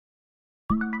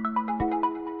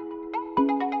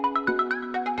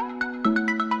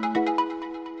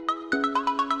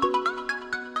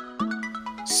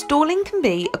Stalling can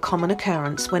be a common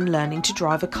occurrence when learning to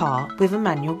drive a car with a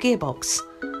manual gearbox.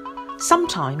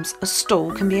 Sometimes a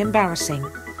stall can be embarrassing,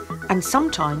 and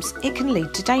sometimes it can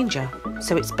lead to danger,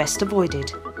 so it's best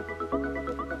avoided.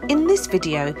 In this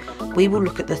video, we will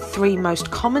look at the 3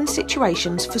 most common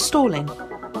situations for stalling: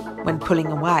 when pulling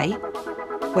away,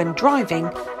 when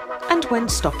driving, and when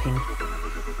stopping.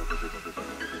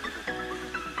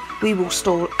 We will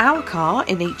stall our car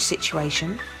in each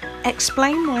situation,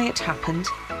 explain why it happened,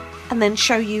 and then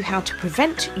show you how to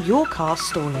prevent your car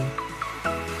stalling.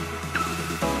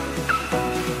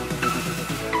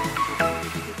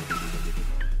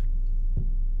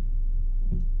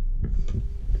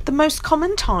 The most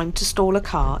common time to stall a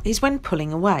car is when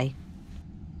pulling away.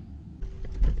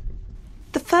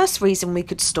 The first reason we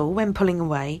could stall when pulling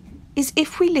away is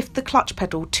if we lift the clutch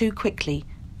pedal too quickly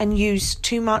and use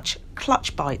too much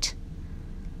clutch bite.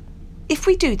 If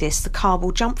we do this, the car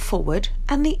will jump forward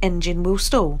and the engine will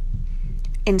stall,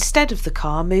 instead of the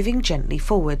car moving gently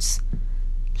forwards.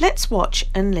 Let's watch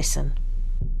and listen.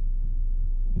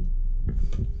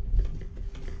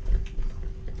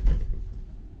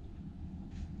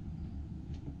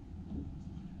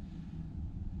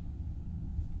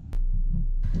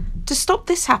 To stop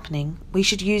this happening, we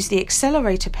should use the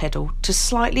accelerator pedal to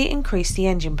slightly increase the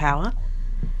engine power,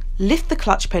 lift the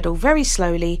clutch pedal very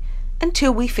slowly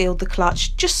until we feel the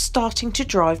clutch just starting to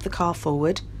drive the car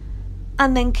forward,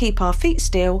 and then keep our feet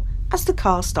still as the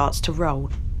car starts to roll.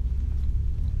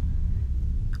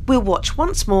 We'll watch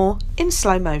once more in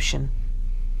slow motion.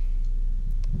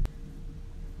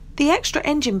 The extra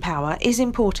engine power is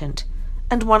important,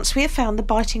 and once we have found the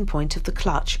biting point of the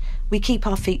clutch, we keep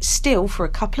our feet still for a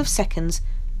couple of seconds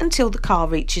until the car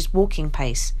reaches walking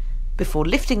pace, before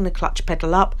lifting the clutch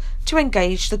pedal up to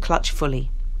engage the clutch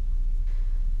fully.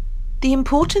 The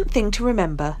important thing to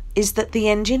remember is that the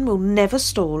engine will never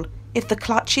stall if the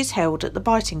clutch is held at the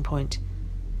biting point,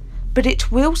 but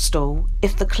it will stall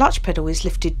if the clutch pedal is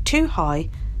lifted too high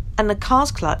and the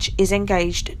car's clutch is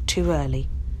engaged too early.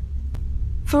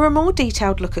 For a more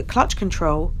detailed look at clutch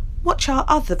control, watch our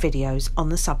other videos on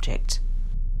the subject.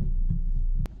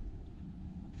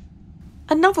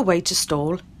 Another way to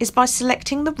stall is by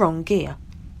selecting the wrong gear.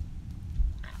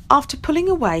 After pulling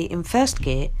away in first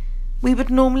gear, we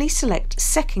would normally select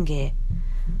second gear,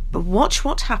 but watch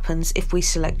what happens if we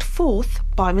select fourth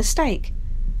by mistake.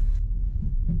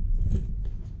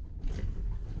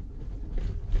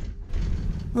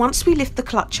 Once we lift the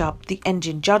clutch up, the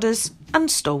engine judders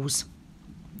and stalls.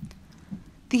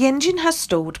 The engine has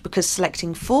stalled because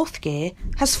selecting fourth gear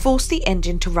has forced the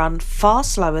engine to run far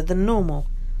slower than normal.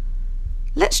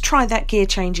 Let's try that gear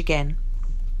change again.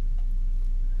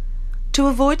 To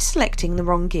avoid selecting the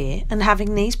wrong gear and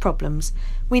having these problems,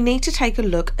 we need to take a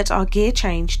look at our gear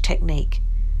change technique.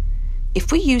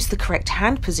 If we use the correct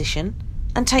hand position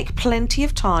and take plenty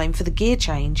of time for the gear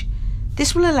change,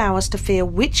 this will allow us to feel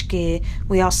which gear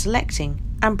we are selecting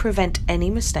and prevent any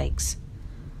mistakes.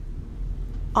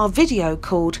 Our video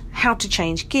called How to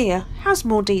Change Gear has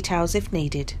more details if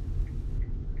needed.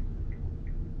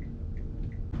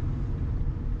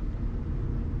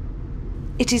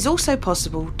 It is also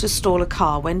possible to stall a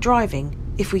car when driving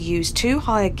if we use too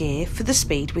high a gear for the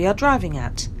speed we are driving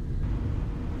at.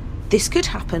 This could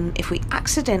happen if we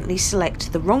accidentally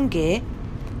select the wrong gear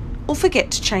or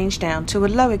forget to change down to a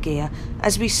lower gear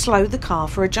as we slow the car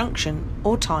for a junction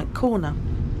or tight corner.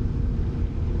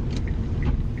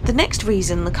 The next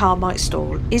reason the car might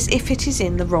stall is if it is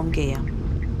in the wrong gear.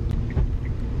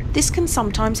 This can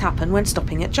sometimes happen when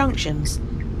stopping at junctions.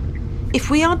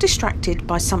 If we are distracted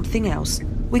by something else,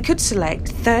 we could select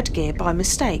third gear by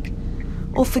mistake,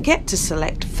 or forget to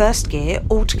select first gear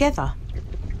altogether.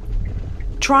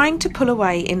 Trying to pull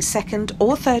away in second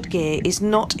or third gear is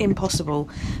not impossible,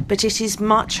 but it is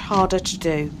much harder to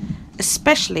do,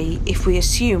 especially if we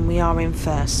assume we are in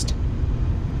first.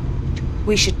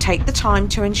 We should take the time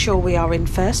to ensure we are in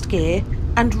first gear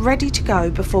and ready to go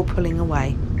before pulling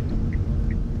away.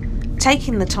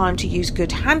 Taking the time to use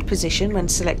good hand position when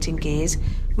selecting gears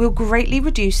will greatly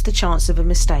reduce the chance of a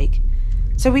mistake,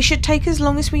 so we should take as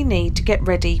long as we need to get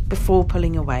ready before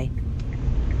pulling away.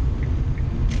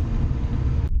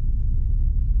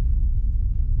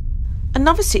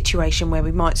 Another situation where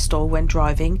we might stall when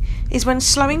driving is when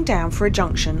slowing down for a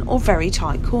junction or very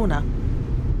tight corner.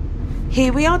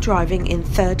 Here we are driving in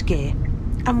third gear,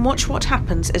 and watch what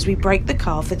happens as we brake the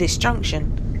car for this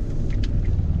junction.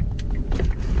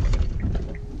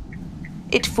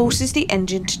 It forces the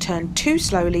engine to turn too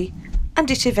slowly and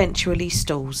it eventually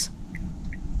stalls.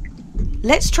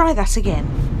 Let's try that again,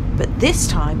 but this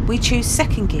time we choose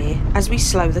second gear as we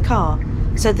slow the car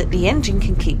so that the engine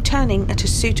can keep turning at a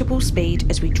suitable speed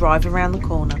as we drive around the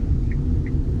corner.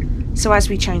 So as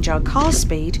we change our car's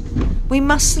speed, we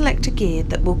must select a gear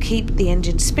that will keep the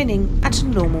engine spinning at a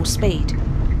normal speed.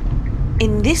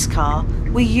 In this car,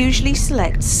 we usually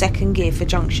select second gear for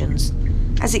junctions,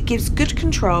 as it gives good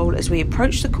control as we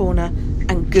approach the corner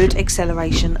and good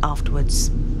acceleration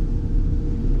afterwards.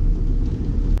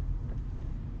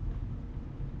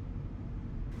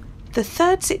 The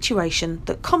third situation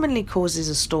that commonly causes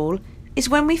a stall is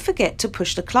when we forget to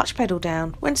push the clutch pedal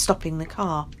down when stopping the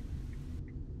car.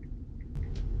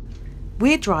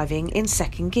 We're driving in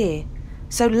second gear,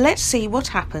 so let's see what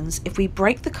happens if we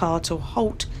brake the car to a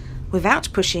halt without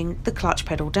pushing the clutch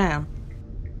pedal down.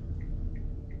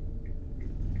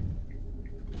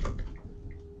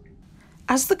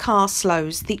 As the car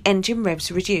slows, the engine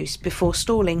revs reduce before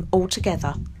stalling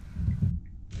altogether.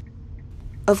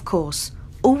 Of course,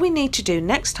 all we need to do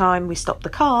next time we stop the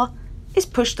car is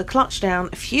push the clutch down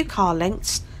a few car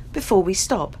lengths before we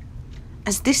stop,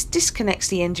 as this disconnects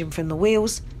the engine from the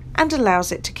wheels and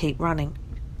allows it to keep running.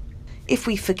 If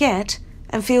we forget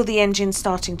and feel the engine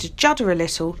starting to judder a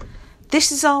little,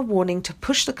 this is our warning to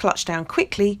push the clutch down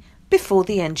quickly before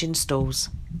the engine stalls.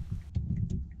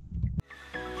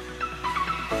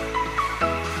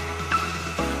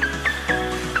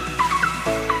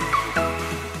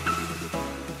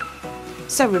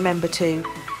 So remember to,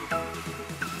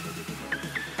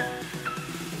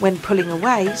 when pulling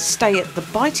away, stay at the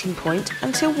biting point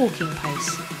until walking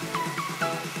pace.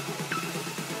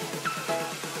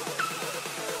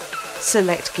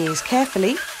 Select gears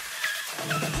carefully.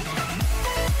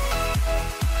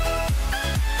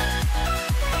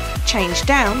 Change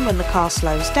down when the car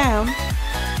slows down.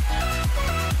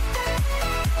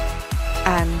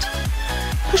 And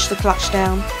push the clutch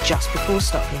down just before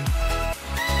stopping.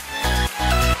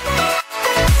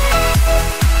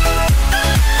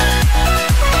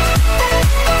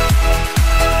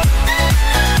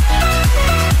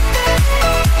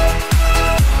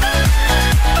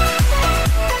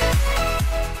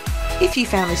 If you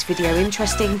found this video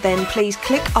interesting, then please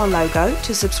click our logo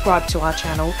to subscribe to our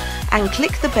channel and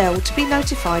click the bell to be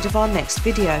notified of our next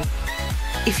video.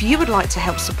 If you would like to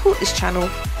help support this channel,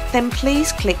 then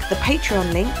please click the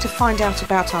Patreon link to find out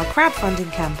about our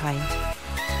crowdfunding campaign.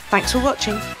 Thanks for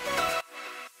watching.